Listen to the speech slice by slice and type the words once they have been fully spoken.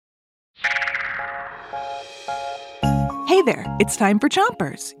Hey there, it's time for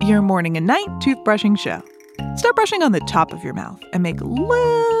Chompers, your morning and night toothbrushing show. Start brushing on the top of your mouth and make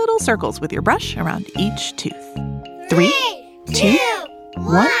little circles with your brush around each tooth. 3, 2,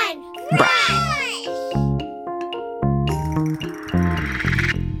 1, brush.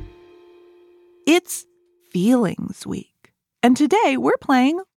 It's Feelings Week, and today we're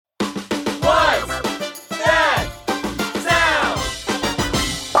playing What's That Sound?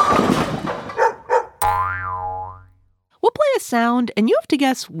 We'll play a sound, and you have to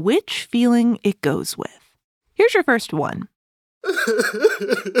guess which feeling it goes with. Here's your first one.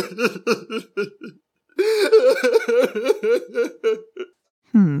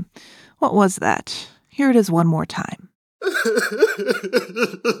 What was that? Here it is one more time.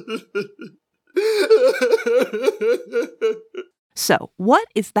 So, what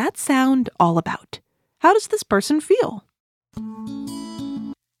is that sound all about? How does this person feel?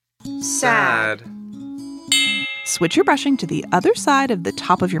 Sad. Switch your brushing to the other side of the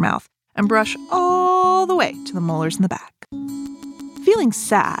top of your mouth and brush all the way to the molars in the back. Feeling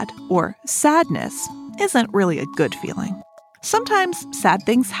sad, or sadness, isn't really a good feeling. Sometimes sad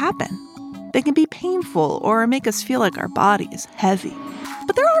things happen. They can be painful or make us feel like our body is heavy.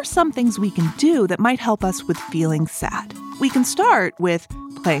 But there are some things we can do that might help us with feeling sad. We can start with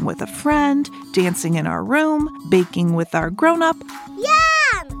playing with a friend, dancing in our room, baking with our grown-up,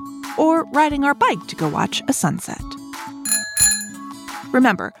 or riding our bike to go watch a sunset.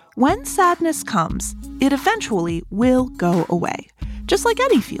 Remember, when sadness comes, it eventually will go away, just like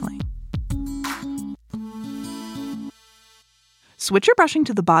any feeling. Switch your brushing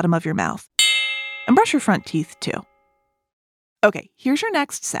to the bottom of your mouth and brush your front teeth too. Okay, here's your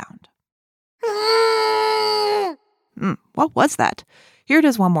next sound. What was that? Here it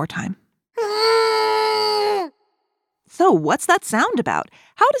is one more time. So, what's that sound about?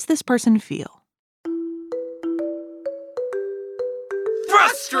 How does this person feel?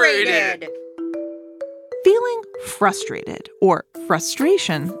 Frustrated! Feeling frustrated, or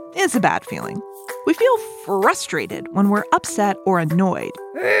frustration, is a bad feeling. We feel frustrated when we're upset or annoyed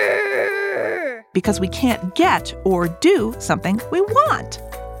because we can't get or do something we want.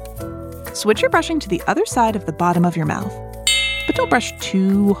 Switch your brushing to the other side of the bottom of your mouth, but don't brush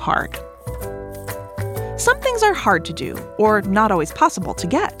too hard. Some things are hard to do or not always possible to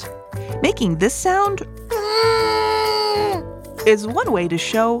get. Making this sound is one way to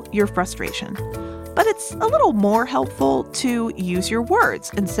show your frustration. But it's a little more helpful to use your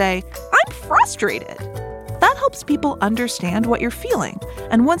words and say, "I'm frustrated." That helps people understand what you're feeling.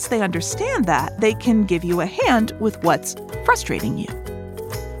 And once they understand that, they can give you a hand with what's frustrating you.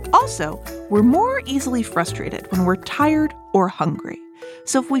 Also, we're more easily frustrated when we're tired or hungry.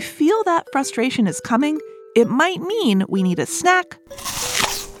 So if we feel that frustration is coming, it might mean we need a snack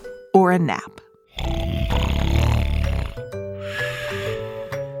or a nap.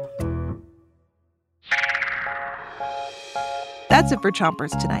 That's it for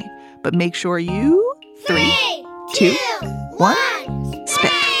Chompers tonight. But make sure you 3, 2, 1,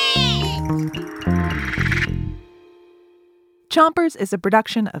 spit. Chompers is a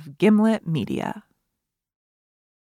production of Gimlet Media.